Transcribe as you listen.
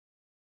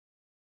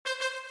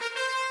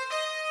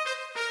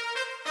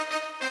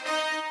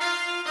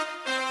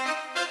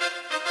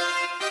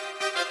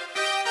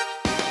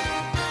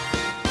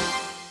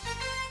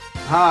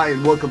Hi,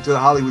 and welcome to the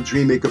Hollywood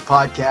Dreammaker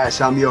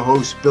podcast. I'm your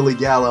host, Billy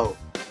Gallo.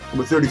 I'm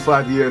a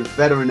 35-year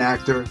veteran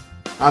actor.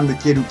 I'm the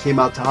kid who came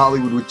out to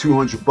Hollywood with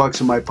 $200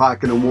 in my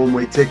pocket and a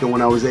one-way ticket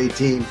when I was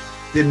 18.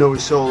 Didn't know a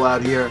soul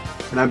out here,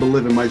 and I've been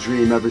living my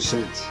dream ever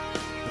since.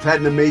 I've had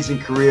an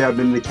amazing career. I've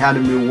been an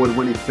Academy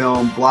Award-winning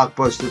film,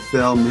 blockbuster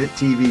film, hit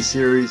TV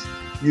series.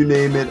 You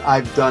name it,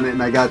 I've done it,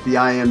 and I got the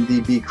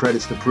IMDb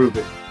credits to prove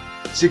it.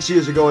 6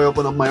 years ago, I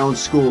opened up my own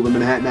school, the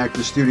Manhattan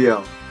Actor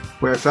Studio,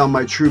 where I found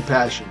my true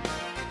passion.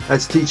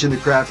 That's teaching the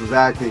craft of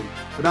acting,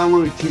 but not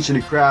only teaching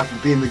the craft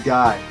of being the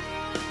guy.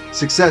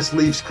 Success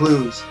leaves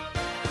clues.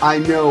 I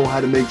know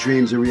how to make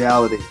dreams a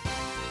reality.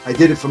 I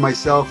did it for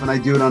myself, and I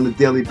do it on a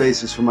daily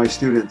basis for my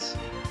students.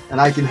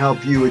 And I can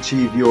help you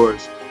achieve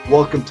yours.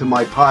 Welcome to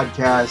my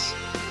podcast.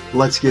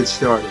 Let's get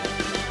started.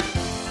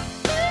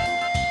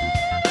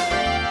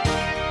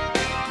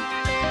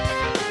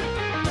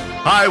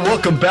 Hi,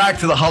 welcome back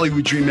to the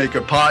Hollywood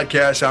Dreammaker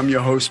podcast. I'm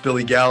your host,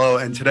 Billy Gallo,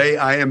 and today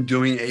I am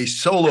doing a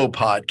solo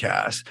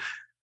podcast.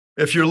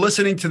 If you're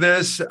listening to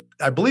this,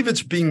 I believe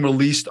it's being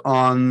released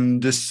on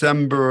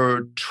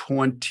December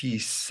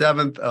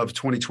 27th of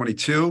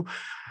 2022.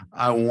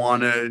 I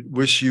want to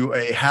wish you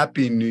a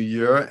happy new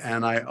year,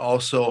 and I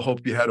also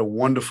hope you had a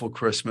wonderful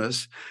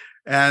Christmas.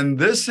 And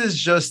this is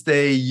just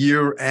a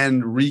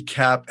year-end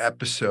recap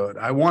episode.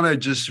 I want to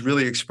just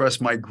really express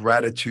my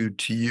gratitude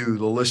to you,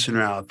 the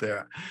listener out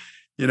there.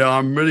 You know,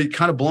 I'm really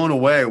kind of blown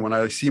away when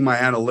I see my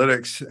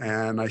analytics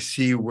and I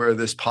see where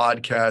this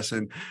podcast,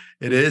 and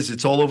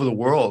it's all over the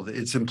world.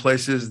 It's in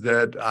places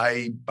that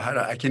I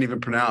can't even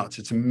pronounce.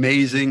 It's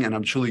amazing, and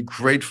I'm truly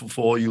grateful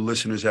for all you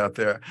listeners out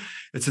there.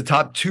 It's the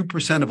top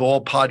 2% of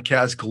all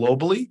podcasts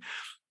globally.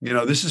 You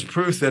know, this is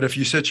proof that if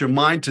you set your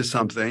mind to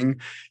something,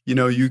 you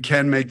know, you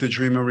can make the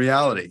dream a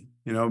reality.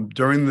 You know,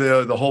 during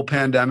the whole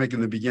pandemic,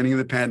 in the beginning of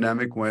the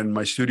pandemic, when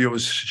my studio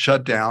was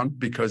shut down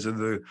because of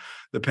the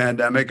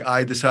pandemic,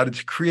 I decided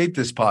to create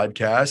this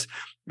podcast.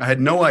 I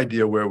had no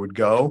idea where it would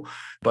go,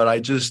 but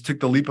I just took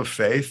the leap of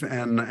faith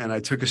and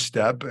I took a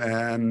step,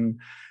 and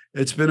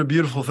it's been a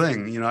beautiful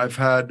thing. You know, I've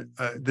had,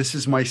 this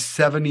is my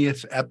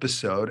 70th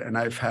episode, and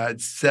I've had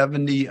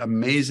 70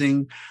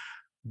 amazing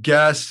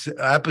guests,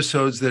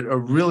 episodes that are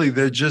really,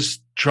 they're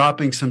just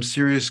dropping some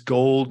serious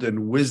gold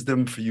and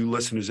wisdom for you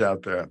listeners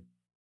out there.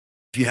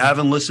 If you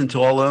haven't listened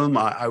to all of them,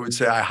 I would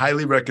say I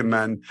highly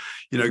recommend,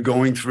 you know,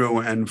 going through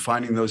and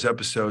finding those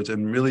episodes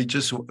and really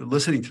just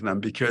listening to them,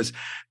 because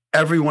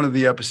every one of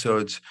the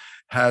episodes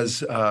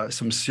has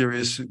some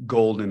serious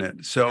gold in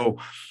it. So,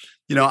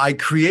 you know, I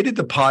created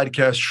the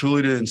podcast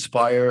truly to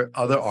inspire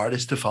other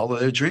artists to follow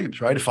their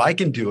dreams, right? If I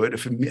can do it,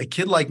 if a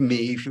kid like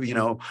me, you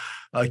know,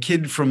 a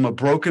kid from a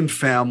broken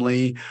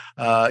family,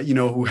 you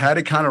know, who had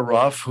it kind of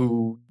rough,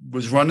 who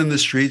was running the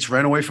streets,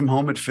 ran away from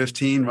home at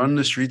 15, running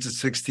the streets at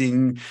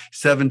 16,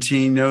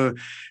 17. You know,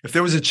 if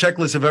there was a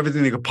checklist of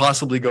everything that could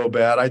possibly go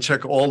bad, I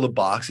check all the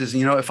boxes.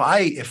 And, you know, if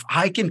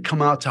I can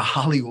come out to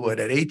Hollywood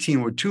at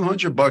 18 with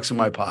 $200 in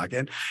my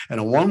pocket and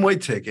a one-way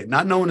ticket,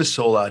 not knowing a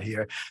soul out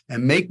here,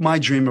 and make my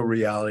dream a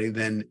reality,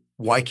 then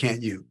why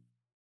can't you?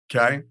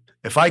 Okay.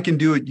 If I can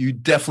do it, you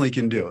definitely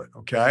can do it,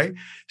 okay?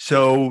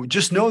 So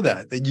just know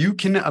that you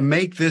can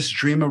make this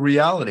dream a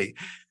reality.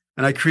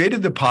 And I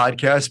created the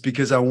podcast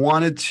because I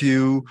wanted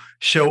to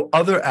show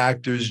other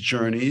actors'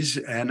 journeys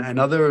and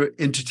other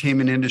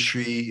entertainment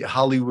industry,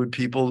 Hollywood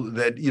people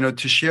that, you know,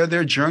 to share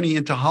their journey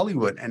into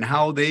Hollywood and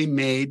how they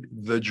made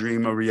the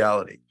dream a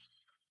reality.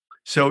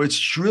 So it's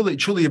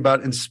truly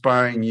about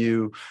inspiring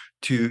you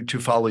to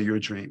follow your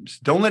dreams.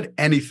 Don't let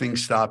anything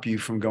stop you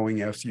from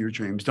going after your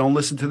dreams. Don't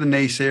listen to the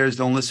naysayers.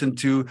 Don't listen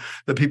to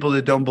the people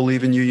that don't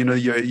believe in you. You know,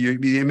 you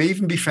may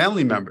even be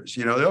family members.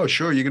 You know, oh,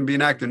 sure, you're going to be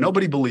an actor.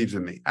 Nobody believed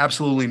in me.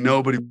 Absolutely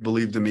nobody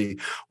believed in me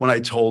when I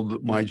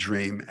told my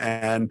dream.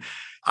 And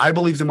I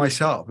believed in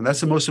myself. And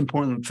that's the most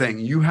important thing.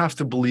 You have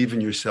to believe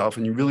in yourself,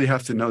 and you really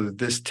have to know that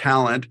this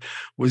talent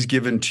was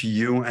given to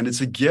you, and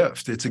it's a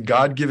gift. It's a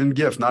God-given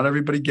gift. Not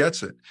everybody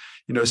gets it.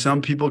 You know,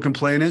 some people can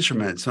play an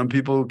instrument, some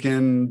people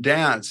can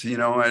dance, you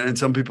know, and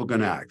some people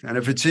can act. And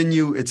if it's in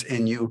you, it's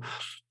in you,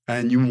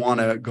 and you want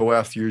to go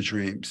after your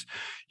dreams.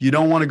 You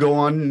don't want to go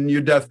on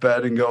your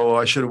deathbed and go, oh,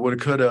 I should have, would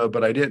have, could have,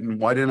 but I didn't.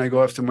 Why didn't I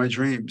go after my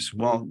dreams?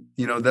 Well,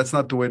 you know, that's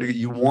not the way to go.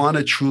 You want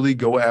to truly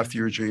go after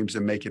your dreams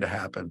and make it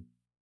happen.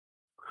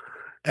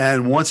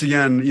 And once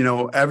again, you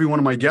know, every one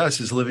of my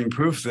guests is living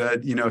proof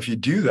that, you know, if you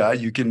do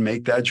that, you can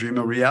make that dream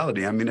a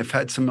reality. I mean, I've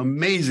had some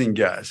amazing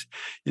guests,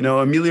 you know,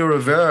 Emilio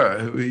Rivera,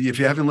 who, if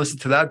you haven't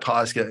listened to that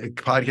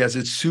podcast,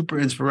 it's super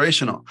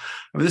inspirational.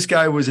 I mean, this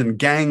guy was in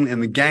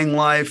the gang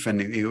life, and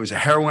he was a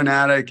heroin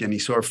addict, and he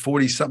saw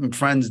 40-something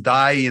friends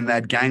die in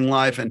that gang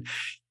life. And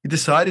he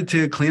decided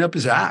to clean up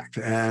his act,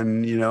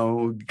 and, you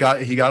know,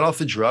 he got off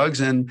the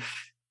drugs, and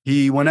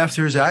he went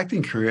after his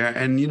acting career,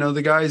 and, you know,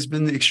 the guy's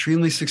been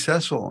extremely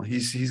successful.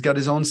 He's got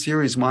his own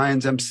series,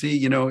 Mayans MC.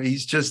 You know,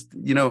 he's just,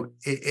 you know,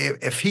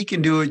 if he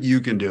can do it,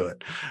 you can do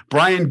it.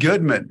 Brian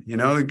Goodman, you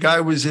know, the guy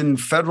was in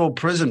federal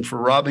prison for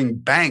robbing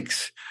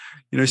banks.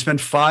 You know, he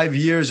spent 5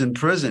 years in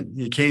prison.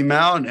 He came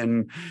out,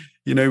 and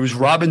He was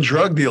robbing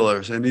drug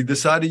dealers, and he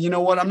decided, you know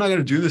what, I'm not going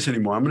to do this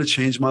anymore. I'm going to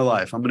change my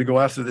life. I'm going to go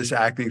after this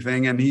acting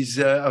thing. And he's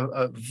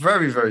a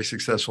very, very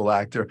successful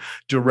actor,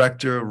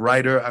 director,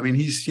 writer. I mean,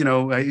 he's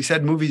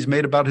had movies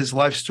made about his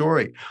life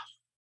story.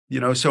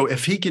 So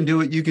if he can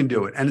do it, you can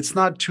do it. And it's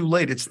not too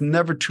late. It's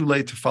never too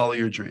late to follow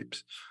your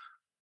dreams.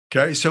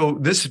 Okay. So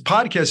this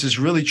podcast is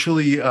really,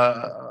 truly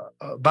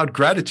about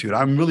gratitude.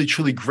 I'm really,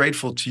 truly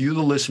grateful to you,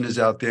 the listeners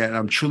out there, and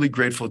I'm truly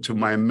grateful to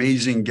my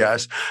amazing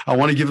guests. I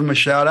want to give him a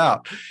shout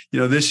out.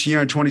 This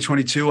year in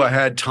 2022, I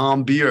had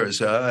Tom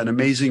Beers, an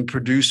amazing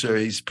producer.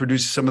 He's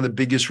produced some of the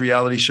biggest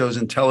reality shows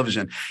in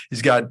television.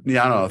 He's got, I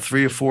don't know,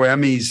 3 or 4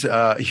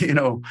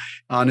 Emmys,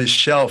 on his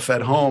shelf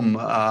at home.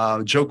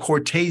 Joe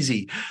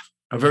Cortese,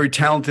 a very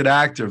talented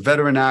actor,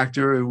 veteran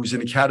actor who was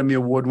an Academy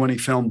Award-winning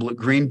film,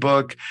 Green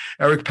Book.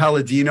 Eric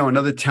Palladino,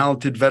 another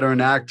talented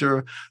veteran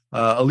actor.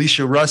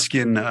 Alicia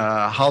Ruskin,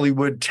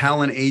 Hollywood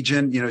talent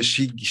agent.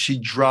 She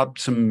dropped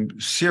some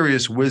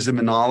serious wisdom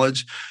and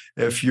knowledge.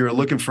 If you're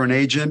looking for an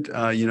agent,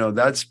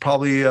 that's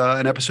probably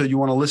an episode you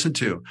want to listen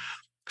to.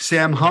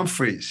 Sam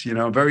Humphries,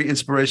 a very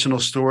inspirational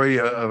story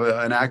of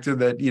an actor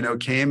that,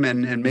 came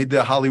and made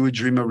the Hollywood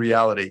dream a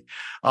reality.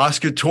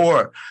 Oscar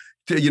Tor.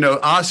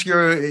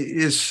 Oscar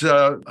is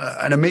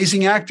an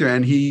amazing actor,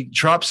 and he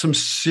drops some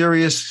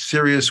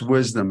serious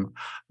wisdom.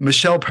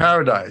 Michelle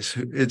Paradise,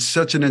 it's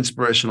such an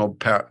inspirational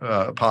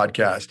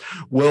podcast.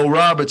 Will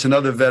Roberts,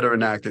 another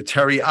veteran actor.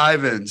 Terry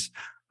Ivins,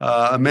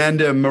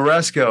 Amanda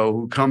Maresco,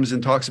 who comes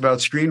and talks about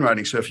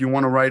screenwriting. So if you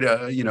want to write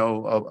a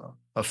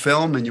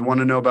film and you want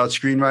to know about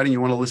screenwriting,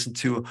 you want to listen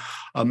to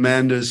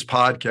Amanda's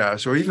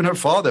podcast, or even her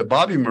father,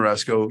 Bobby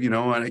Maresco,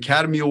 an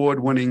Academy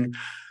Award-winning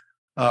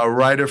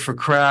writer for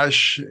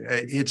Crash.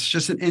 It's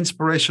just an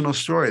inspirational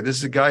story. This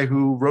is a guy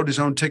who wrote his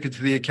own ticket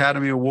to the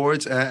Academy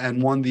Awards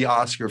and won the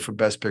Oscar for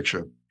Best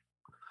Picture.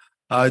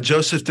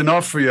 Joseph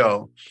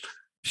D'Onofrio,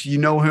 you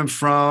know him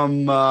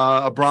from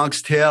A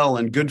Bronx Tale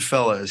and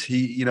Goodfellas.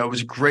 He, it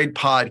was a great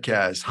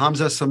podcast.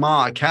 Hamza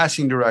Sama,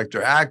 casting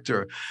director,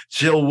 actor.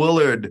 Jill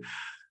Willard,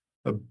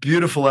 a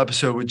beautiful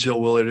episode with Jill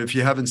Willard. If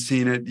you haven't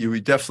seen it,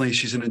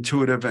 she's an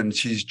intuitive, and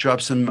she's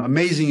dropped some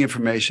amazing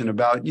information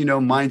about,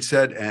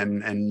 mindset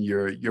and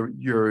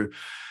your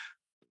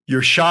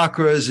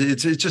chakras.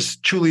 It's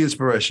just truly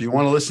inspirational. You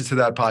want to listen to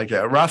that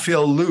podcast.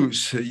 Raphael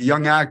Luce, a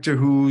young actor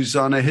who's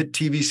on a hit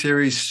TV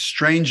series,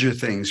 Stranger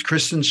Things.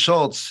 Kristen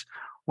Schultz,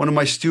 one of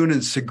my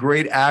students, a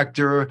great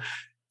actor,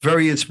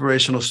 very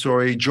inspirational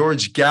story.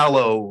 George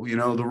Gallo,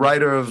 the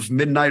writer of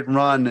Midnight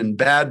Run and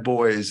Bad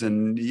Boys.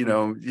 And,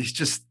 he's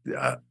just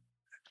a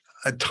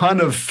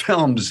ton of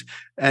films.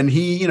 And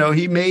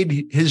he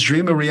made his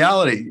dream a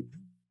reality.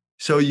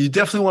 So you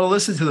definitely want to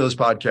listen to those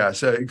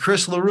podcasts.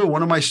 Chris LaRue,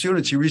 one of my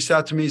students, he reached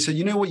out to me and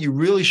said, what you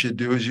really should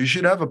do is you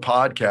should have a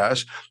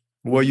podcast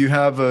where you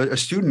have a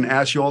student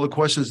ask you all the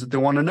questions that they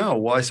want to know.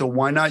 Well, I said,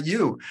 why not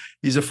you?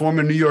 He's a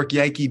former New York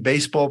Yankee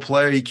baseball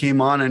player. He came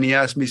on and he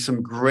asked me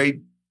some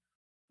great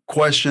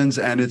questions,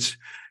 and it's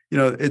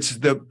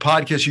the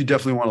podcast you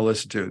definitely want to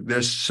listen to.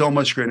 There's so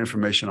much great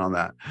information on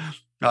that.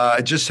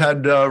 I just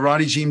had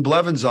Ronnie Jean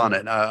Blevins on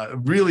it, a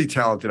really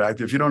talented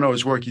actor. If you don't know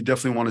his work, you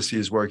definitely want to see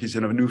his work. He's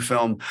in a new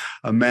film,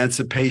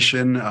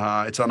 Emancipation.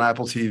 It's on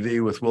Apple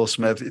TV with Will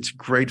Smith. It's a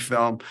great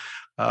film.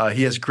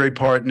 He has a great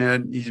part in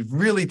it. He's a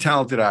really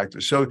talented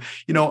actor. So,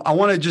 I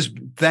want to just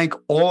thank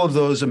all of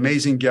those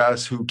amazing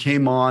guests who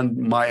came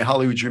on my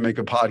Hollywood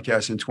Dreammaker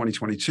podcast in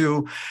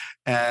 2022.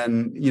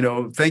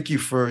 And, thank you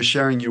for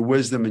sharing your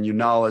wisdom and your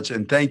knowledge.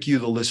 And thank you,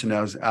 the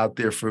listeners out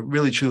there, for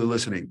really, truly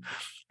listening.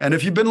 And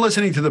if you've been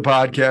listening to the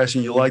podcast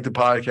and you like the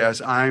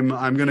podcast, I'm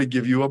going to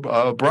give you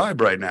a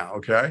bribe right now,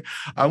 okay?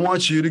 I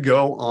want you to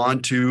go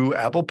on to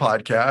Apple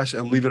Podcasts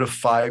and leave it a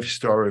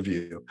 5-star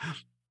review.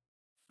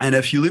 And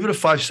if you leave it a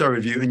 5-star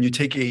review and you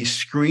take a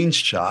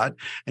screenshot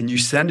and you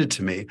send it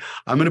to me,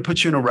 I'm going to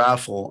put you in a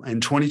raffle. In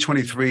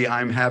 2023,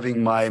 I'm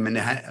having my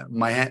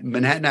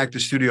Manhattan Actor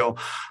Studio.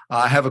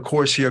 I have a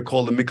course here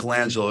called the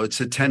Michelangelo. It's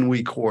a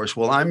 10-week course.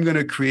 Well, I'm going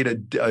to create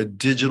a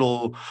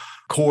digital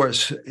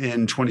course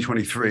in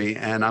 2023,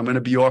 and I'm going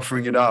to be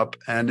offering it up.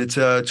 And it's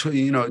a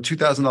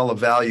 $2,000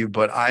 value,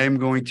 but I am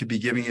going to be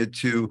giving it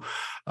to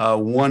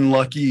one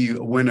lucky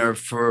winner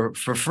for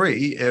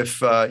free.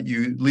 If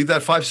you leave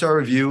that 5-star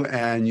review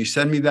and you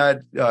send me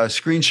that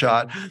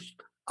screenshot,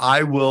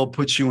 I will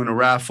put you in a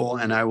raffle,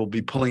 and I will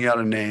be pulling out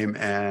a name,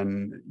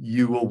 and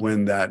you will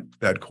win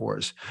that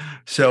course.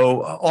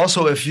 So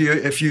also, if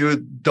you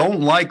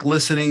don't like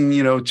listening,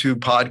 to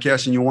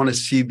podcasts and you want to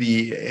see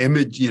the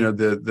image,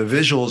 the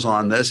visuals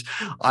on this,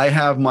 I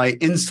have my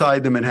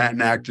Inside the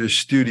Manhattan Actors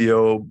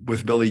Studio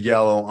with Billy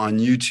Gallo on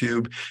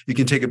YouTube. You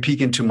can take a peek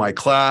into my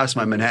class,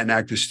 my Manhattan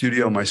Actors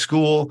Studio, my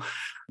school.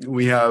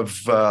 We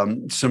have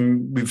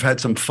we've had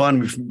some fun.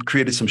 We've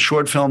created some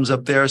short films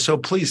up there. So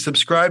please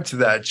subscribe to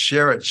that,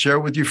 share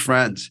it with your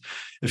friends.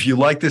 If you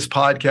like this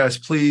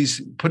podcast, please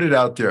put it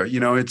out there.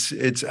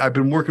 I've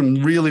been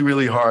working really,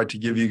 really hard to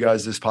give you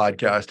guys this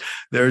podcast.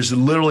 There's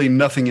literally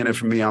nothing in it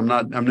for me. I'm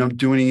not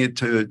doing it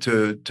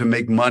to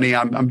make money.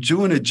 I'm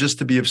doing it just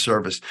to be of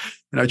service.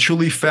 And I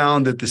truly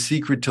found that the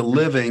secret to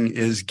living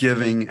is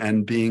giving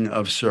and being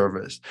of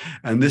service.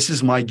 And this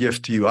is my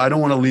gift to you. I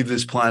don't want to leave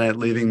this planet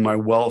leaving my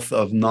wealth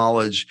of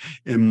knowledge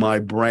in my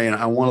brain.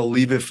 I want to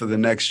leave it for the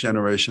next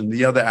generation,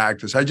 the other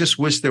actors. I just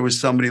wish there was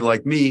somebody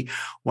like me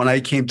when I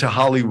came to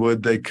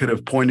Hollywood that could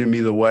have pointed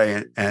me the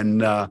way.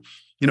 And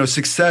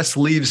success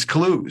leaves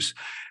clues.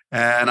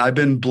 And I've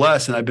been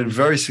blessed and I've been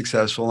very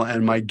successful,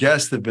 and my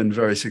guests have been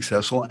very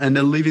successful, and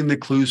they're leaving the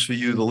clues for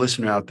you, the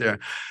listener out there.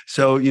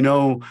 So,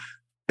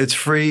 it's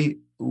free.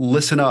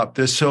 Listen up.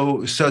 There's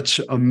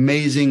such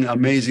amazing,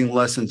 amazing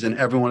lessons in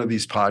every one of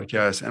these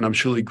podcasts, and I'm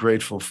truly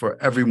grateful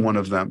for every one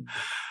of them.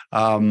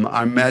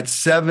 I'm at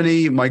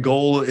 70. My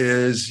goal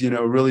is,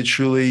 really,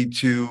 truly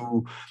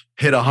to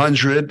hit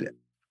 100.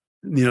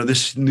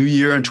 This new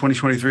year in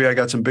 2023, I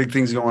got some big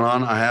things going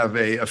on. I have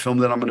a film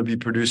that I'm going to be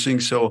producing,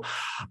 so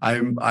I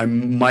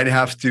might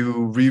have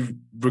to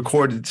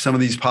re-record some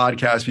of these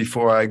podcasts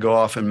before I go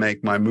off and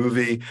make my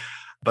movie.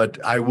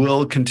 But I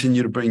will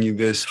continue to bring you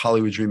this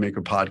Hollywood Dreammaker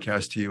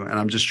podcast to you, and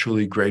I'm just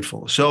truly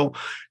grateful. So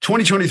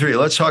 2023,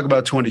 let's talk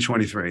about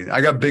 2023.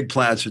 I got big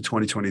plans for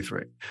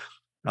 2023.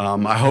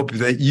 I hope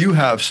that you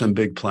have some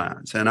big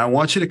plans, and I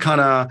want you to kind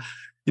of,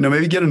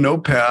 maybe get a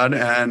notepad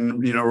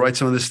and, write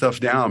some of this stuff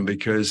down,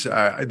 because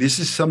this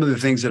is some of the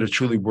things that have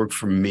truly worked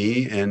for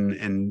me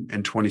in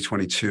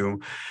 2022.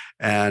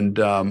 And,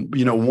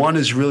 one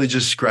is really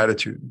just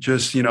gratitude.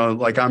 Just,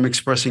 like I'm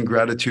expressing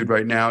gratitude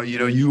right now.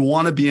 You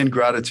want to be in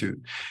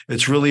gratitude.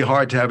 It's really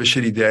hard to have a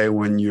shitty day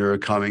when you're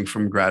coming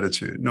from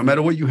gratitude. No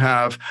matter what you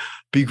have,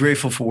 be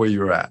grateful for where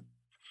you're at.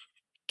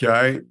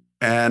 Okay.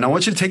 And I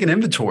want you to take an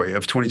inventory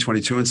of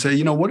 2022 and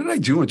say, what did I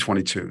do in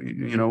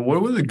 22?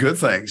 What were the good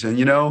things? And,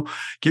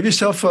 give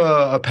yourself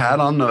a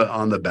pat on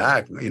the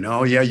back.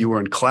 You were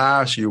in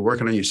class, you're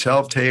working on your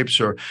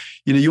self-tapes, or,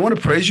 you want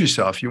to praise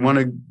yourself. You want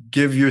to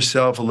give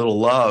yourself a little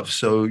love.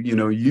 So,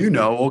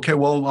 okay,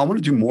 well, I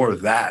want to do more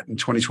of that in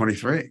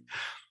 2023.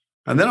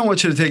 And then I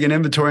want you to take an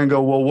inventory and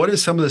go, well, what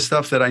is some of the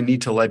stuff that I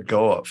need to let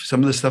go of?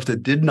 Some of the stuff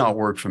that did not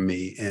work for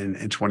me in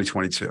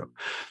 2022.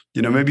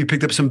 Maybe you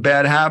picked up some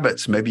bad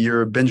habits. Maybe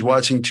you're binge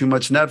watching too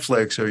much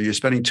Netflix, or you're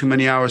spending too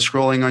many hours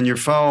scrolling on your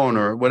phone,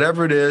 or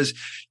whatever it is.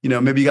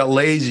 Maybe you got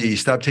lazy. You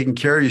stopped taking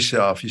care of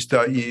yourself. You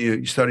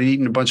started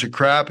eating a bunch of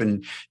crap,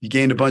 and you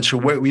gained a bunch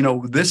of weight.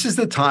 This is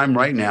the time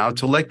right now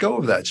to let go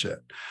of that shit.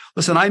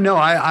 Listen, I know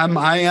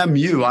I am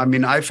you. I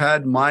mean, I've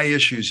had my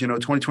issues.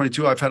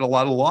 2022, I've had a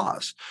lot of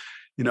loss,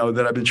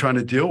 that I've been trying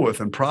to deal with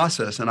and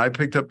process. And I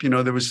picked up,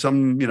 there was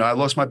some, I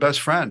lost my best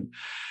friend.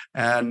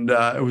 And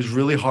it was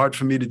really hard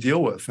for me to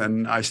deal with.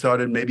 And I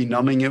started maybe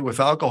numbing it with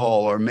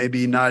alcohol, or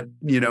maybe not,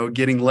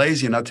 getting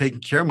lazy and not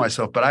taking care of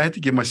myself. But I had to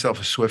give myself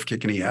a swift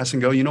kick in the ass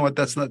and go, you know what,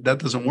 that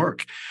doesn't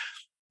work.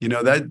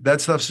 That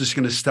stuff's just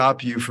going to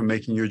stop you from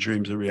making your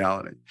dreams a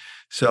reality.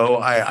 So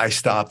I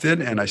stopped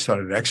it, and I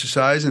started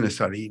exercising. I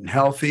started eating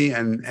healthy,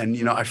 and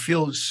I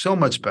feel so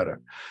much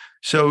better.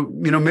 So,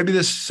 maybe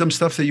there's some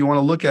stuff that you want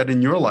to look at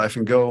in your life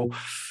and go,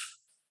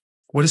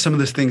 what are some of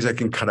those things I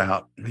can cut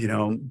out?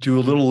 Do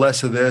a little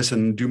less of this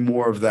and do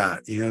more of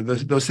that.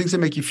 Those things that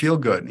make you feel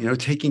good.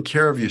 Taking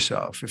care of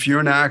yourself. If you're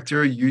an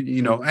actor,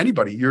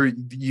 anybody,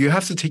 you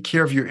have to take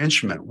care of your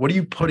instrument. What are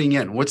you putting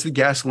in? What's the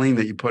gasoline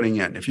that you're putting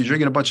in? If you're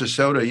drinking a bunch of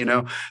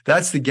soda,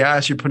 that's the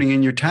gas you're putting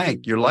in your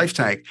tank, your life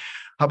tank.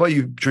 How about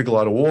you drink a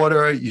lot of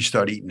water? You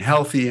start eating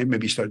healthy,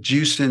 maybe start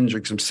juicing,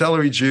 drink some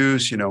celery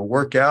juice.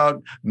 Work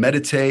out,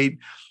 meditate.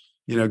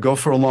 Go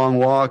for a long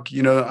walk.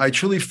 I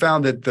truly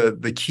found that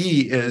the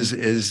key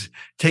is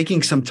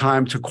taking some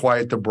time to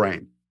quiet the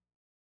brain.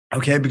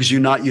 Okay. Because you're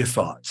not your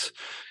thoughts.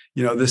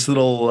 This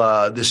little,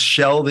 this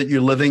shell that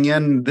you're living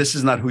in, this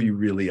is not who you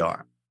really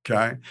are.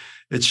 Okay.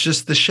 It's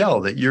just the shell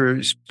that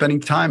you're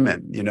spending time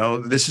in.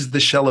 This is the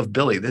shell of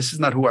Billy. This is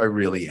not who I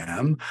really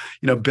am.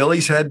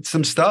 Billy's had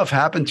some stuff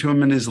happen to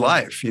him in his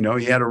life.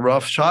 He had a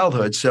rough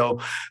childhood. So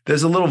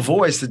there's a little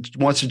voice that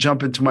wants to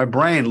jump into my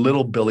brain,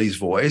 little Billy's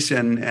voice.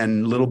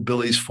 And little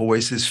Billy's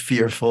voice is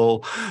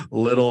fearful.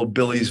 Little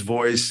Billy's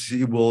voice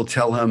will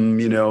tell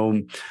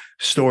him,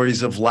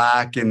 stories of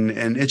lack,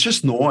 and it's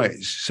just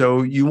noise.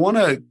 So you want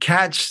to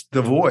catch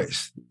the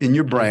voice in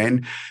your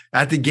brain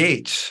at the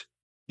gates.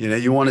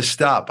 You want to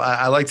stop.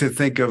 I like to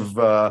think of,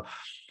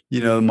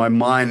 my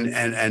mind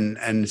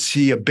and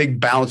see a big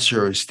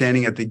bouncer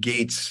standing at the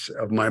gates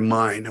of my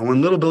mind. And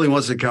when little Billy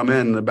wants to come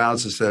in, the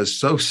bouncer says,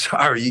 "So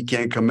sorry, you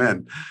can't come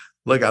in.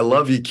 Look, I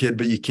love you, kid,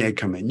 but you can't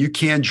come in. You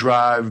can't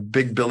drive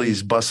Big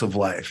Billy's bus of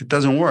life. It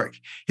doesn't work.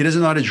 He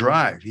doesn't know how to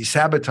drive. He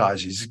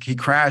sabotages. He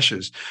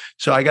crashes.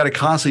 So I got to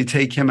constantly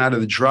take him out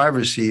of the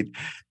driver's seat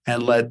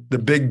and let the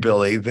big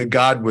Billy, the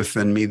God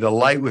within me, the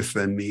light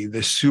within me,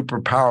 the super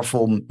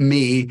powerful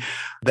me,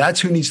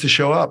 that's who needs to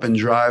show up and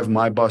drive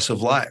my bus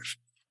of life."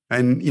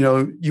 And,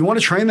 you want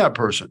to train that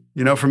person.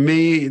 For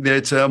me,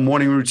 it's a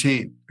morning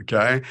routine.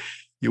 Okay.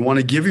 You want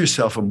to give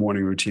yourself a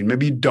morning routine.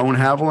 Maybe you don't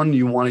have one.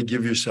 You want to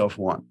give yourself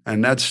one.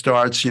 And that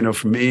starts,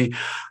 for me,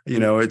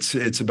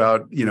 it's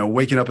about,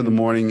 waking up in the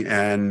morning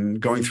and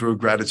going through a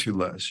gratitude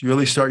list. You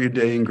really start your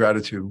day in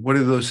gratitude. What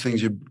are those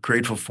things you're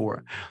grateful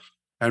for?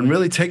 And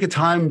really take a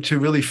time to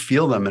really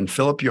feel them and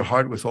fill up your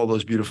heart with all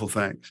those beautiful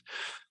things.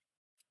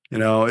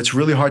 It's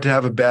really hard to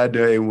have a bad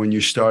day when you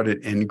start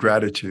it in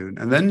gratitude.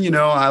 And then,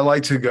 I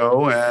like to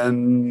go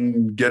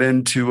and get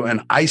into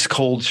an ice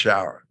cold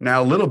shower.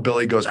 Now, little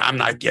Billy goes, I'm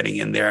not getting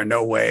in there.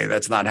 No way.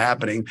 That's not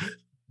happening.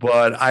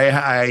 But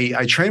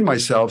I train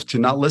myself to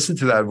not listen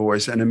to that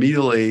voice and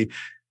immediately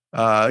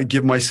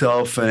give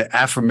myself an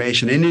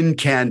affirmation, an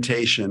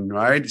incantation,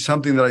 right?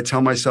 Something that I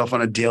tell myself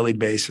on a daily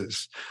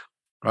basis.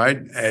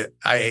 Right.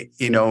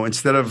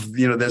 Instead of,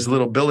 there's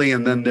little Billy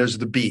and then there's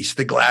the beast,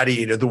 the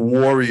gladiator, the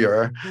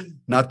warrior,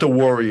 not the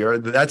warrior.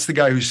 That's the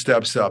guy who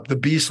steps up. The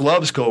beast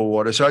loves cold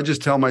water. So I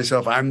just tell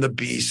myself I'm the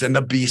beast and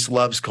the beast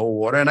loves cold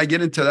water. And I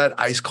get into that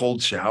ice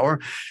cold shower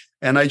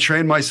and I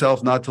train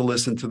myself not to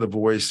listen to the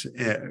voice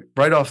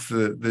right off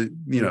the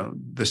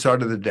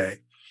start of the day.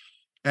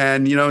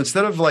 And,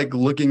 instead of like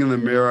looking in the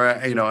mirror,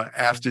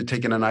 after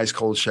taking an ice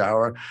cold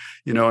shower,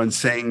 and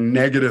saying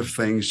negative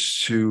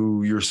things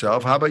to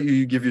yourself, how about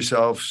you give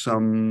yourself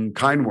some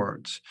kind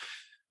words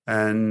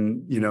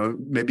and,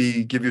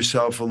 maybe give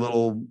yourself a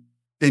little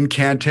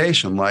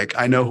incantation, like,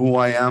 I know who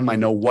I am. I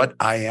know what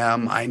I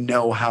am. I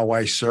know how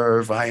I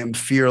serve. I am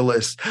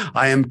fearless.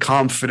 I am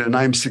confident.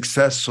 I am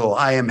successful.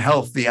 I am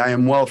healthy. I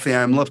am wealthy.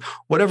 I am loved.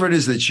 Whatever it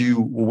is that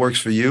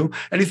works for you,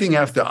 anything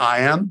after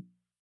I am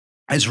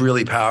is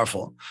really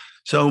powerful.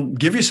 So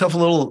give yourself a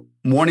little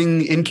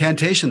morning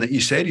incantation that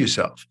you say to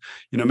yourself.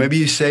 Maybe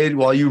you say it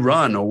while you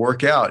run or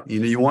work out.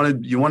 You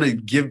want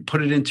to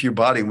put it into your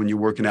body when you're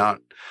working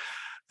out,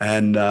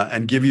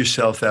 and give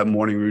yourself that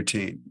morning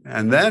routine.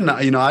 And then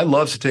I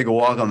love to take a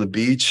walk on the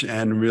beach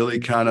and really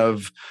kind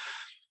of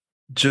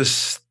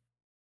just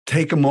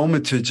take a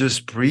moment to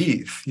just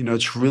breathe.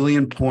 It's really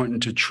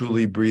important to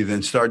truly breathe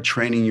and start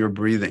training your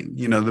breathing.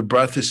 The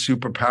breath is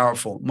super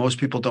powerful. Most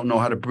people don't know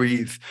how to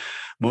breathe.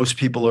 Most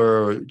people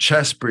are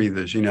chest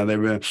breathers.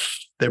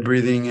 They're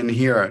breathing in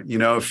here.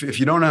 If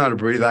you don't know how to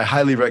breathe, I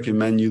highly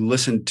recommend you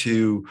listen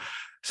to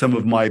some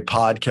of my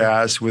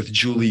podcasts with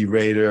Julie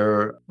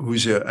Rader,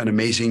 who's an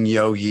amazing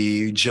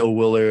yogi, Jill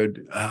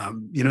Willard.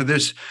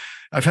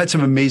 I've had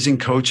some amazing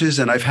coaches,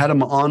 and I've had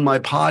them on my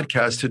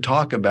podcast to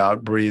talk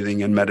about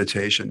breathing and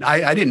meditation.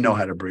 I didn't know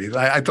how to breathe.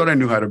 I thought I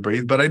knew how to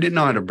breathe, but I didn't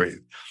know how to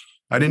breathe.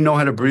 I didn't know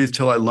how to breathe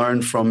till I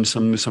learned from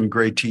some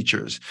great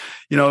teachers.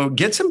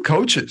 Get some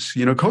coaches.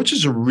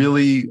 Coaches are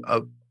really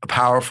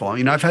powerful.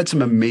 I've had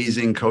some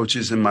amazing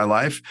coaches in my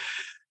life.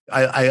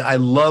 I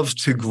love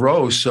to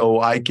grow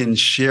so I can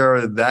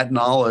share that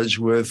knowledge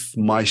with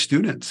my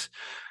students.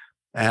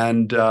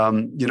 And,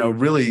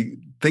 really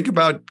think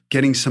about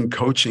getting some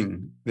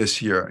coaching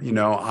this year.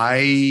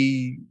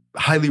 I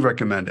highly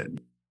recommend it.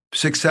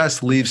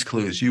 Success leaves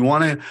clues. You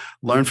want to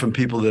learn from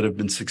people that have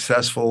been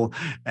successful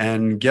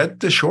and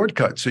get the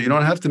shortcut so you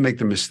don't have to make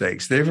the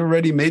mistakes. They've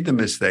already made the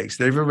mistakes.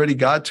 They've already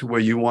got to where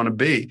you want to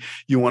be.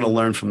 You want to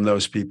learn from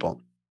those people.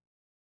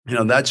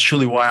 That's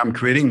truly why I'm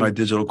creating my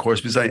digital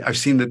course, because I've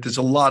seen that there's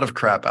a lot of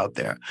crap out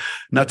there.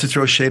 Not to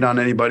throw shade on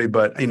anybody,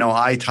 but,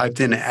 I typed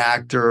in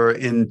actor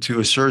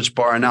into a search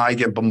bar and now I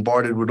get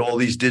bombarded with all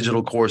these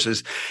digital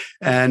courses.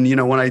 And,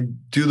 when I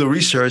do the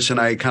research and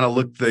I kind of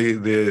look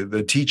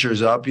the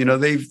teachers up,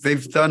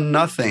 they've done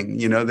nothing.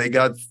 They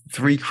got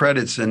 3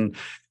 credits and,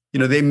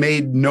 they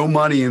made no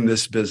money in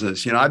this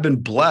business. I've been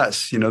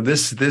blessed.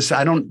 This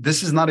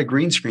is not a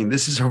green screen.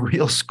 This is a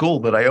real school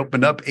that I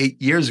opened up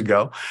 8 years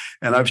ago,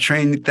 and I've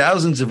trained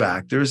thousands of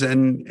actors.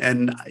 And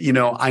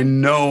I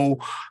know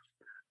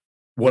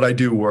what I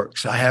do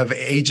works. I have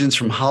agents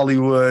from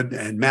Hollywood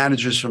and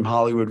managers from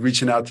Hollywood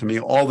reaching out to me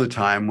all the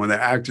time when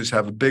their actors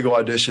have a big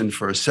audition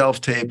for a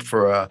self-tape,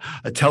 for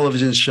a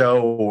television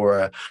show, or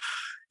a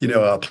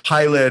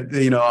pilot.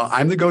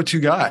 I'm the go-to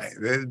guy.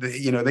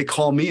 They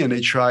call me and they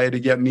try to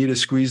get me to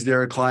squeeze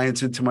their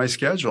clients into my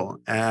schedule.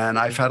 And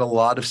I've had a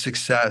lot of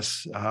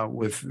success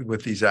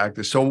with these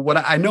actors. So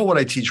I know what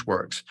I teach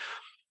works.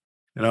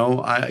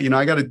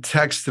 I got a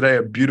text today,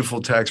 a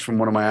beautiful text from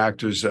one of my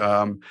actors.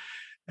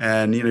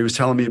 And, he was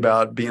telling me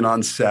about being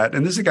on set.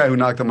 And this is a guy who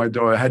knocked on my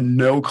door. I had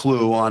no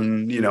clue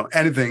on,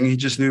 anything. He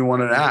just knew he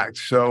wanted to act.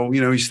 So,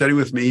 he studied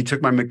with me. He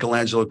took my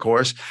Michelangelo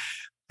course.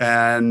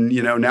 And,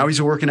 now he's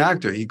a working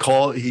actor. He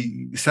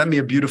sent me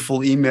a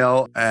beautiful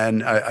email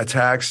and a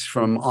text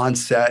from on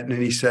set. And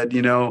he said,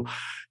 it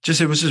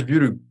was just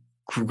beautiful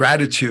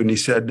gratitude. And he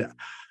said,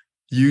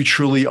 you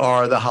truly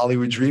are the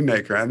Hollywood dream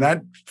maker. And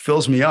that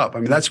fills me up.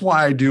 That's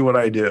why I do what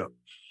I do.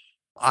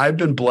 I've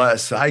been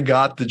blessed. I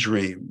got the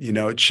dream,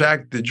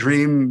 check the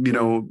dream,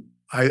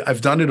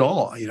 I've done it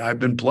all. I've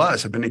been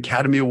blessed. I've been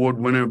Academy Award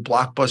winner,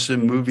 blockbuster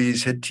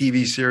movies, hit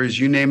TV series,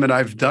 you name it,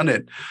 I've done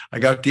it. I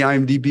got the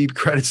IMDb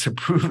credits to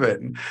prove it.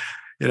 And,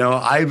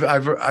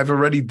 I've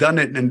already done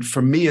it. And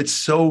for me, it's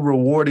so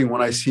rewarding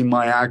when I see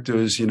my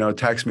actors,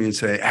 text me and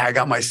say, hey, I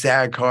got my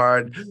SAG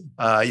card.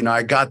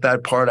 I got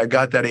that part. I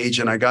got that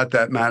agent. I got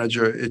that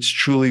manager. It's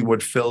truly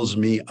what fills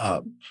me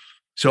up.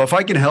 So if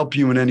I can help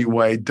you in any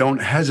way,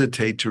 don't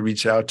hesitate to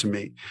reach out to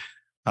me.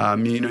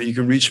 You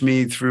can reach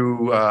me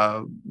through,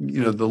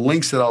 the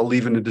links that I'll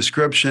leave in the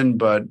description,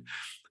 but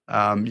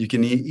you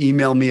can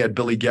email me at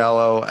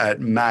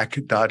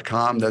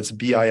billygallo@mac.com. That's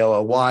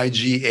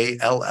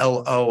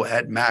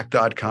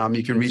BILLYGALLO@mac.com.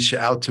 You can reach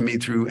out to me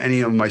through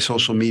any of my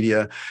social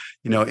media,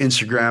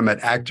 Instagram at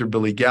actor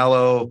Billy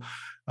Gallo,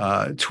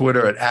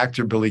 Twitter at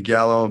actor Billy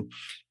Gallo.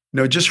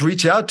 Just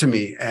reach out to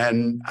me.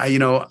 And I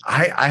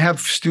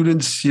have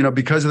students,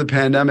 because of the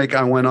pandemic,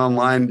 I went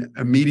online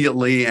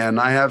immediately, and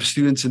I have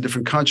students in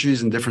different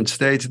countries and different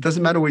states. It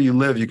doesn't matter where you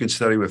live, you can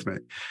study with me.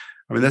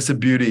 I mean, that's the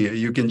beauty.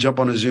 You can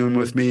jump on a Zoom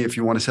with me if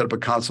you want to set up a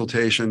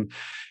consultation.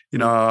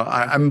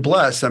 I'm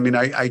blessed. I mean,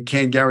 I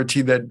can't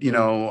guarantee that,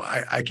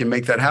 I can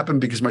make that happen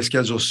because my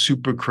schedule is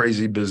super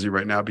crazy busy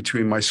right now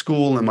between my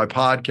school and my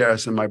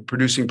podcast and my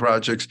producing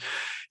projects.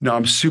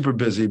 I'm super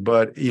busy,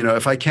 but,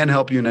 if I can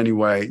help you in any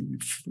way,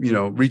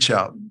 reach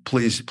out,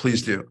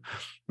 please do.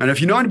 And if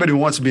you know anybody who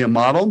wants to be a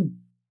model,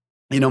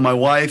 my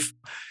wife,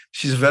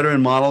 she's a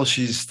veteran model.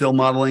 She's still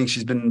modeling.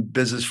 She's been in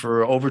business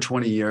for over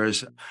 20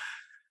 years.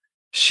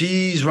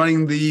 She's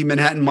running the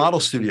Manhattan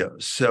Model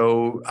Studios.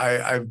 So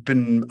I've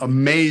been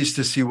amazed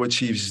to see what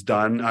she's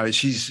done.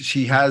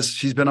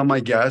 She's been on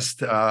my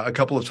guest a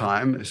couple of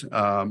times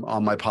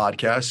on my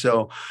podcast.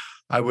 So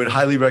I would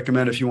highly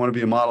recommend, if you want to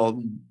be a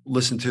model,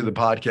 listen to the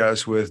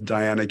podcast with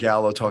Diana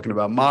Gallo talking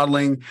about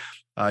modeling.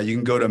 You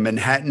can go to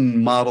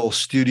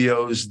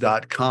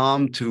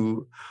manhattanmodelstudios.com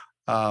to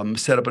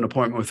set up an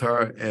appointment with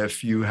her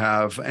if you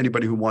have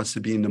anybody who wants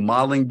to be in the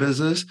modeling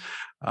business.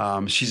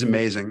 She's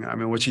amazing. I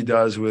mean, what she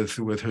does with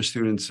her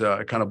students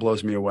kind of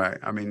blows me away.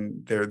 I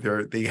mean,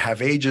 they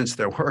have agents,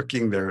 they're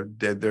working, they're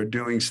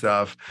doing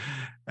stuff,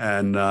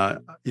 and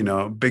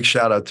big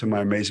shout out to my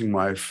amazing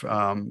wife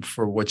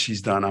for what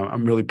she's done.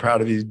 I'm really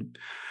proud of you,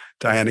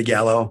 Diana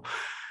Gallo.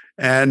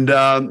 And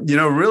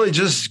really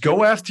just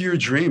go after your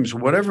dreams,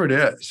 whatever it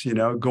is.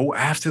 Go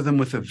after them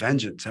with a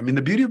vengeance. I mean,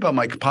 the beauty about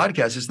my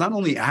podcast is not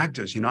only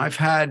actors. I've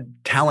had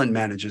talent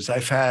managers,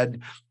 I've had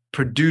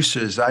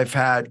producers, I've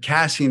had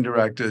casting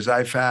directors,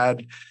 I've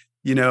had,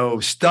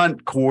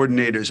 stunt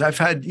coordinators, I've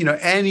had,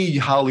 any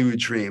Hollywood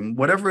dream,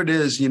 whatever it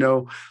is,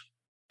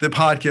 the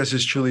podcast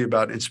is truly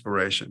about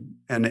inspiration.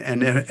 And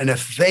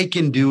if they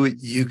can do it,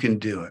 you can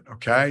do it.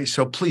 Okay.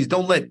 So please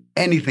don't let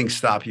anything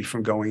stop you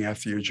from going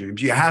after your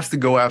dreams. You have to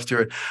go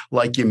after it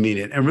like you mean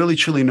it and really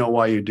truly know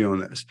why you're doing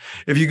this.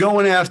 If you're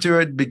going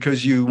after it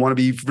because you want to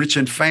be rich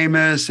and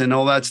famous and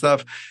all that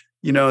stuff,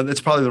 that's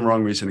probably the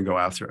wrong reason to go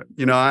after it.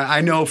 I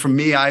know for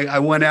me, I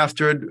went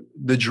after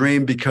the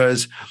dream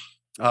because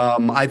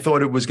I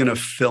thought it was going to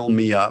fill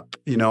me up.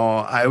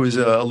 I was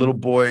a little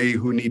boy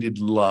who needed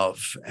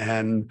love.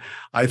 And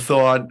I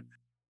thought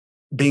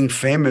being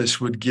famous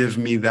would give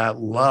me that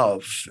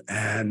love.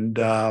 And,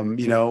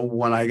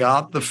 when I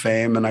got the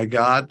fame and I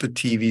got the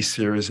TV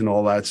series and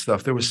all that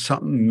stuff, there was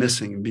something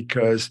missing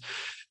because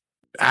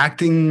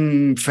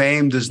acting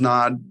fame does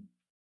not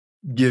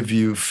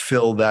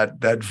fill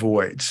that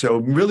void. So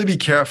really be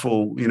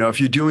careful. If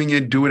you're doing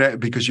it, do it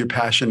because you're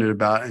passionate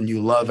about it and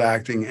you love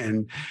acting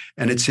and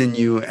it's in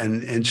you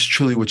and it's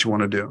truly what you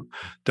want to do.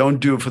 Don't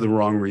do it for the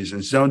wrong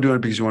reasons. Don't do it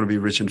because you want to be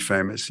rich and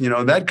famous.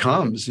 That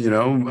comes,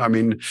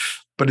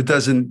 but it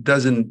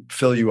doesn't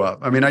fill you up.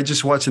 I mean, I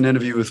just watched an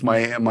interview with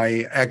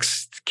my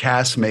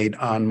ex-castmate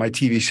on my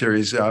TV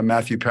series,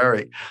 Matthew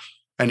Perry,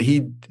 and he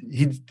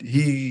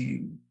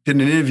did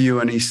an interview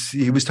and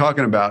he was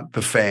talking about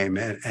the fame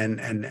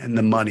and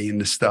the money and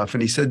the stuff.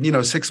 And he said,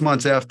 6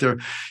 months after,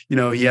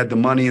 he had the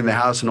money in the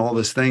house and all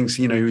these things,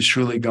 he was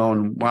truly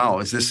going, wow,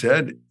 is this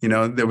it?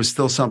 There was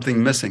still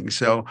something missing.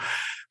 So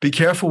be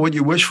careful what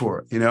you wish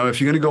for.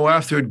 If you're going to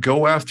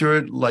go after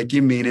it like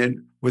you mean it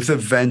with a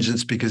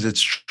vengeance because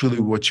it's truly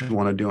what you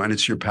want to do and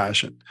it's your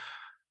passion.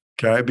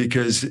 Okay.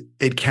 Because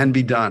it can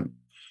be done.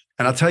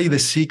 And I'll tell you the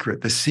secret.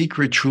 The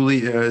secret truly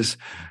is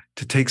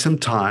to take some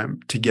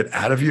time to get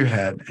out of your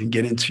head and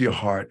get into your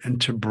heart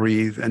and to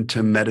breathe and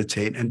to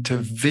meditate and to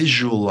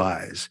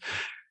visualize.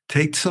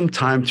 Take some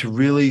time to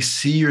really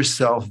see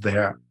yourself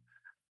there.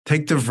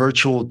 Take the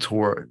virtual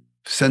tour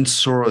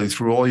sensorially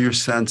through all your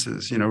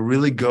senses,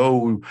 really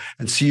go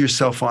and see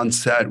yourself on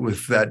set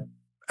with that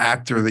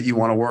actor that you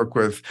want to work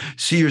with.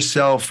 See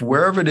yourself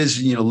wherever it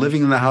is,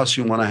 living in the house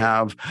you want to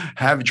have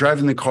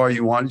driving the car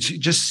you want.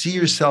 Just see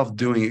yourself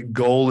doing it,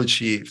 goal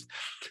achieved.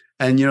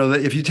 And,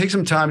 if you take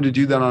some time to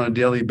do that on a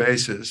daily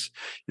basis,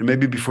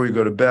 maybe before you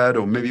go to bed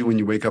or maybe when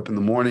you wake up in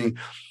the morning,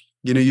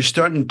 you're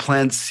starting to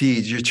plant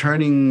seeds. You're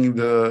turning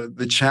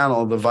the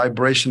channel, the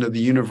vibration of the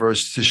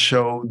universe to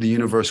show the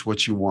universe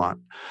what you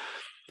want.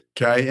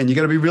 Okay. And you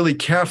got to be really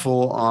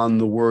careful on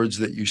the words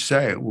that you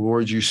say,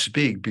 words you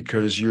speak,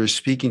 because you're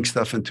speaking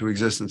stuff into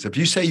existence. If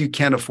you say you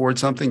can't afford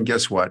something,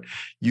 guess what?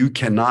 You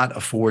cannot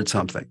afford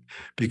something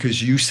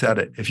because you said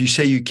it. If you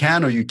say you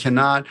can or you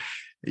cannot,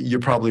 you're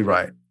probably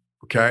right.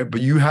 Okay.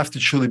 But you have to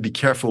truly be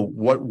careful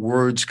what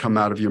words come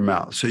out of your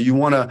mouth. So you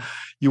want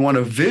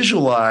to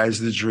visualize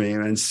the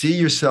dream and see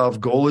yourself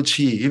goal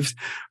achieved,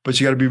 but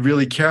you got to be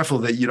really careful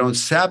that you don't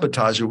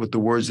sabotage it with the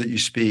words that you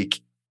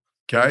speak.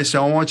 Okay.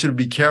 So I want you to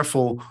be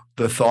careful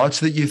the thoughts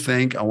that you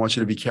think. I want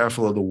you to be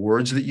careful of the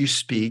words that you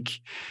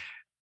speak,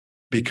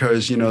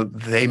 because,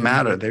 they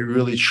matter. They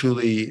really,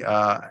 truly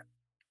are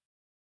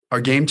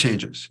game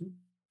changers.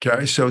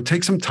 Okay, so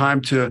take some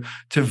time to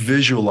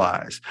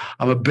visualize.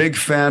 I'm a big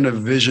fan of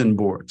vision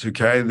boards.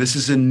 Okay, this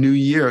is a new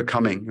year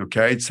coming.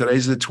 Okay,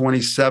 today's the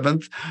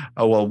 27th.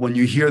 Oh, well, when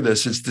you hear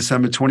this, it's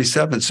December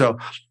 27th. So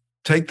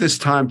take this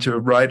time to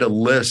write a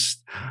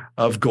list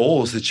of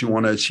goals that you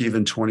want to achieve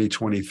in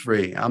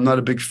 2023. I'm not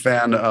a big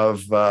fan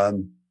of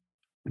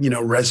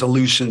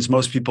resolutions.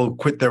 Most people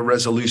quit their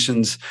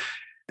resolutions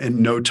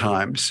in no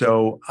time.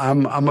 So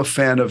I'm a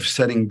fan of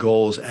setting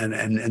goals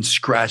and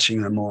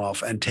scratching them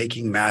off and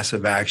taking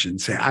massive action,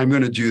 saying, I'm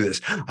going to do this.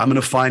 I'm going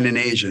to find an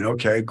agent.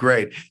 Okay,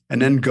 great. And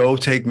then go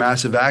take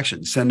massive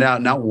action. Send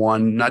out not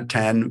 1, not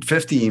 10,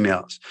 50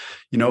 emails,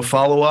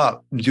 follow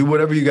up, do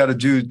whatever you got to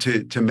do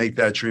to make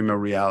that dream a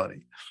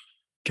reality.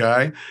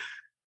 Okay.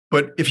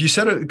 But if you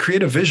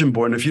create a vision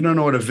board, and if you don't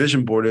know what a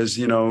vision board is,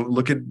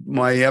 look at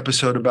my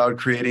episode about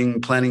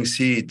planting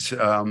seeds.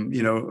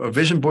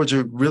 Vision boards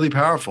are really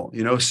powerful.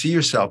 See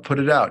yourself, put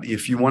it out.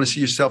 If you want to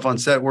see yourself on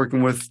set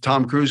working with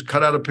Tom Cruise,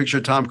 cut out a picture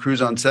of Tom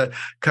Cruise on set,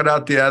 cut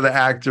out the other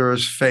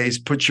actor's face,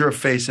 put your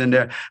face in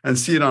there and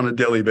see it on a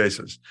daily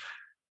basis.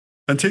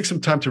 And take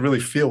some time to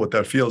really feel what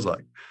that feels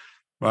like.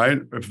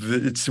 Right? If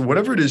it's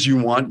whatever it is you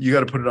want, you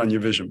got to put it on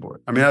your vision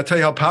board. I mean, I'll tell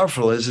you how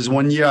powerful it is.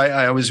 One year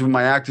I was with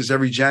my actors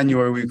every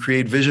January, we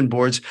create vision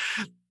boards.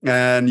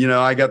 And,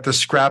 I got the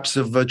scraps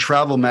of a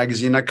travel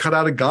magazine. I cut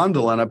out a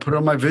gondola and I put it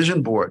on my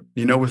vision board,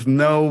 with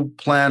no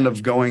plan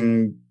of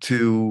going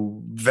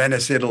to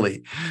Venice,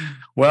 Italy.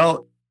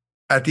 Well,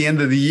 at the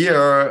end of the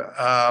year,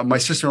 my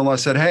sister-in-law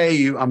said,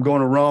 hey, I'm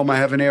going to Rome. I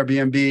have an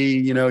Airbnb.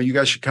 You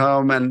guys should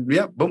come. And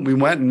yeah, boom, we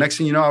went. And next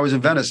thing you know, I was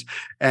in Venice.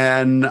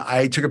 And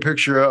I took a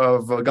picture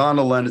of a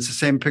gondola, and it's the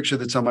same picture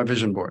that's on my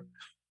vision board.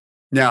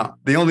 Now,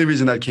 the only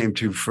reason that came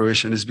to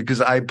fruition is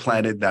because I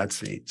planted that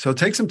seed. So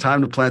take some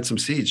time to plant some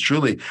seeds.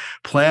 Truly,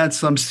 plant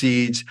some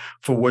seeds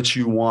for what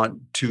you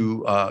want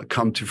to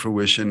come to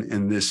fruition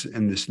in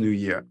this new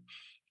year.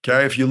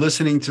 Okay, if you're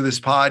listening to this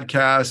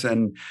podcast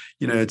and,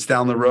 it's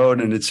down the road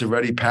and it's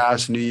already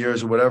past New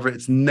Year's or whatever,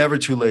 it's never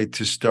too late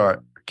to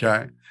start,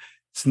 okay?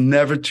 It's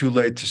never too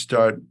late to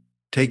start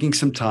taking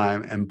some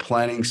time and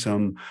planting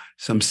some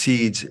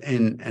seeds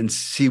and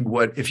see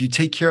if you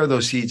take care of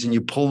those seeds and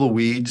you pull the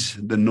weeds,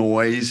 the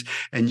noise,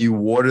 and you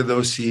water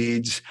those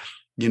seeds,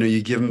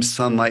 you give them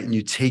sunlight and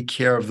you take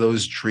care of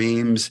those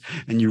dreams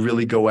and you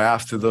really go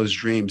after those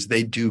dreams,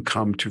 they do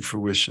come to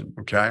fruition,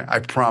 okay? I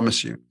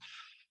promise you.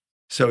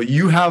 So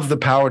you have the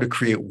power to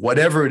create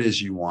whatever it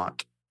is you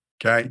want,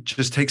 okay?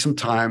 Just take some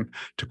time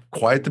to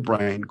quiet the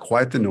brain,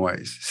 quiet the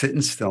noise, sit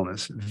in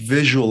stillness,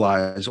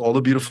 visualize all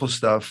the beautiful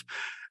stuff,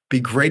 be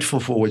grateful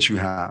for what you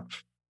have,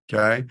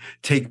 okay?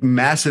 Take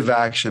massive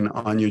action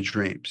on your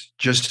dreams.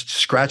 Just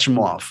scratch them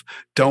off.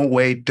 Don't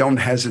wait. Don't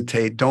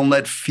hesitate. Don't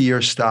let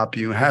fear stop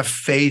you. Have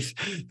faith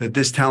that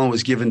this talent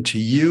was given to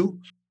you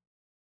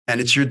and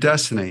it's your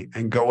destiny,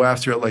 and go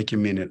after it like you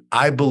mean it.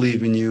 I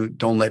believe in you.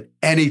 Don't let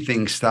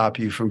anything stop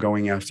you from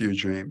going after your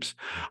dreams.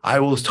 I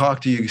will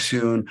talk to you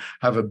soon.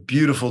 Have a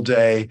beautiful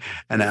day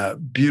and a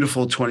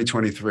beautiful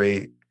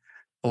 2023.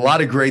 A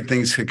lot of great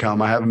things could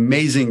come. I have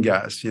amazing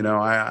guests.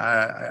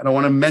 I don't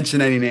want to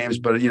mention any names,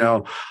 but,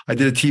 I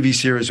did a TV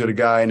series with a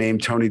guy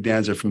named Tony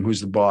Danza from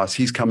Who's the Boss.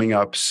 He's coming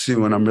up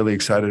soon. I'm really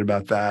excited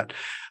about that.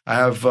 I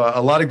have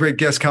a lot of great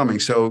guests coming,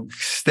 so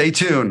stay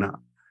tuned.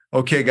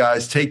 Okay,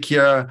 guys, take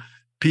care.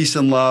 Peace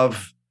and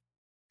love.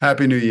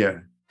 Happy New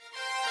Year.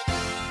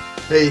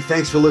 Hey,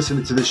 thanks for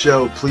listening to the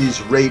show. Please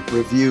rate,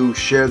 review,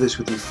 share this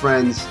with your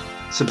friends.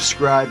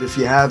 Subscribe if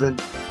you haven't.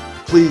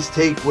 Please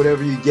take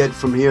whatever you get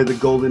from here, the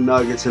golden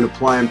nuggets, and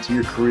apply them to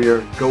your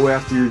career. Go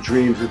after your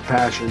dreams with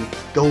passion.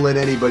 Don't let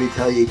anybody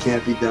tell you it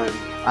can't be done.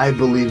 I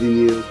believe in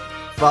you.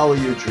 Follow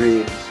your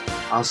dreams.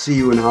 I'll see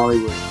you in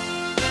Hollywood.